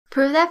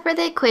Prove that for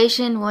the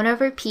equation 1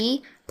 over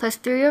p plus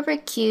 3 over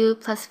q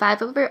plus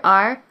 5 over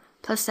r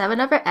plus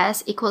 7 over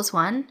s equals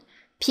 1,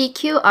 p,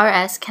 q, r,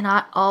 s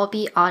cannot all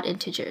be odd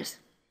integers.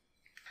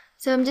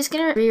 So I'm just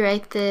going to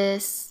rewrite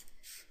this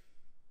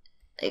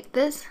like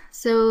this.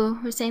 So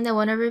we're saying that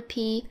 1 over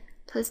p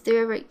plus 3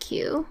 over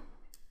q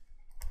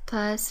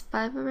plus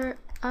 5 over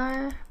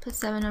r plus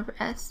 7 over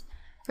s.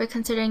 We're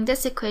considering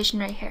this equation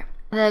right here.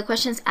 The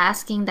question is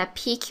asking that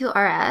p, q,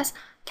 r, s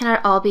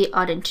cannot all be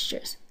odd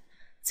integers.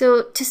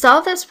 So to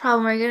solve this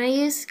problem, we're going to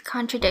use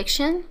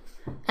contradiction.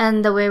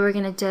 And the way we're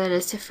going to do it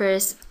is to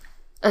first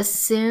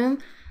assume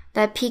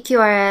that p, q,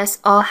 r, s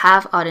all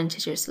have odd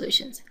integer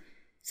solutions.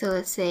 So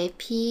let's say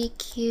p,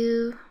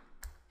 q,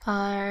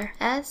 r,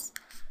 s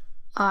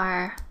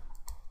are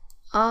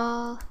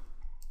all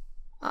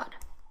odd.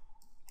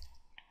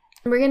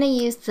 We're going to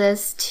use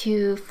this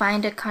to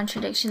find a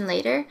contradiction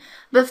later.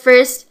 But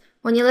first,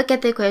 when you look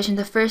at the equation,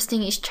 the first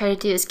thing you should try to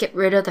do is get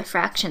rid of the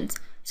fractions.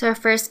 So our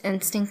first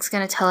instinct is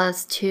going to tell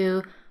us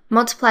to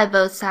multiply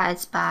both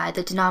sides by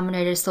the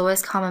denominator's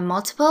lowest common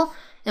multiple,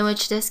 in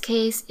which this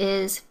case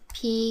is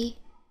p,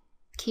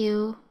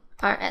 q,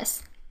 r,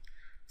 s.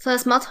 So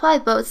let's multiply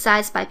both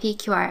sides by p,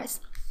 q, r, s.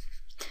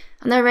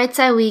 On the right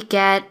side, we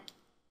get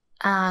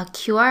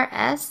q, r,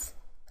 s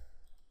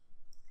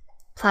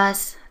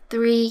plus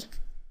 3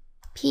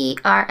 p,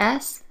 r,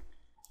 s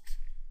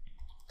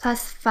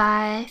plus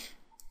 5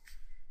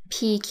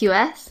 p, q,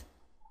 s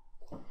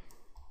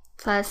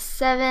plus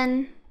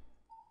 7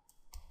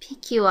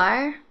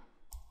 PQR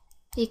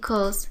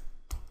equals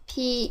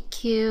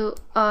PQRS.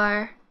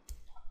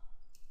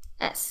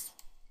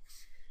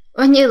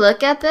 When you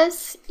look at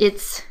this,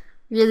 it's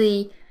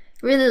really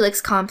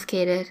looks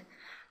complicated.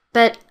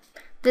 But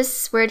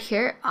this word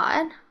here,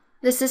 odd,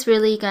 this is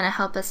really going to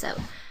help us out.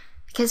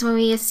 Because when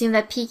we assume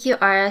that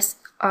PQRS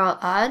are all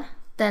odd,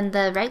 then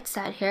the right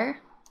side here,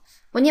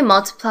 when you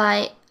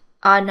multiply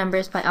odd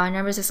numbers by odd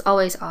numbers, it's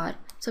always odd.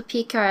 So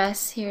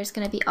PQRS here is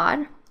going to be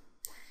odd.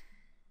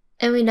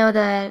 And we know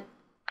that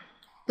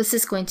this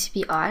is going to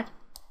be odd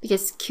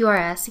because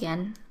QRS,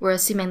 again, we're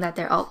assuming that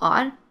they're all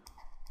odd.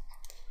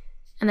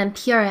 And then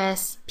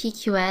PRS,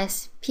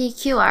 PQS,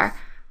 PQR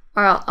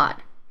are all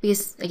odd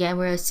because, again,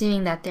 we're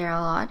assuming that they're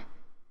all odd.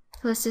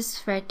 So let's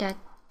just write that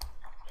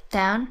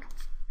down.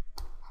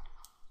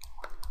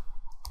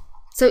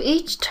 So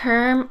each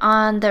term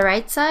on the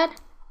right side,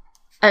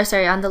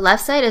 on the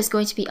left side is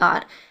going to be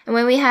odd. And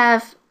when we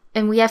have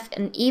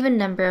an even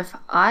number of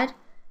odd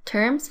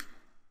terms,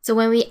 so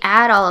when we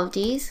add all of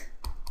these,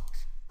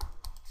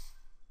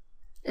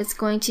 it's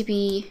going to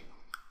be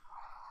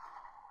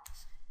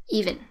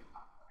even.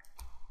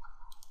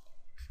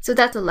 So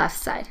that's the left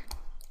side.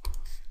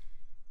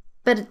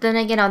 But then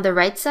again, on the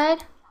right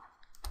side,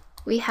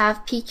 we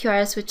have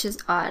PQRS, which is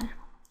odd.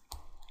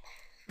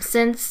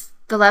 Since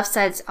the left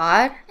side is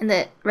odd and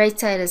the right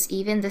side is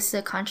even, this is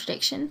a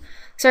contradiction.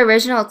 So our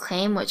original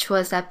claim, which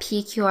was that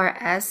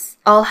PQRS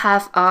all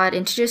have odd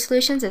integer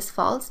solutions, is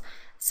false.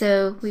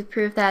 So we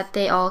prove that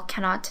they all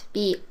cannot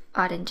be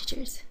odd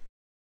integers.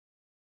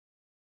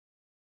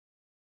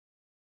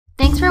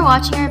 Thanks for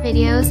watching our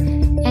videos,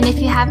 and if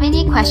you have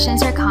any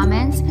questions or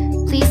comments,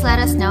 please let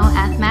us know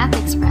at Math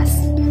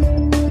Express.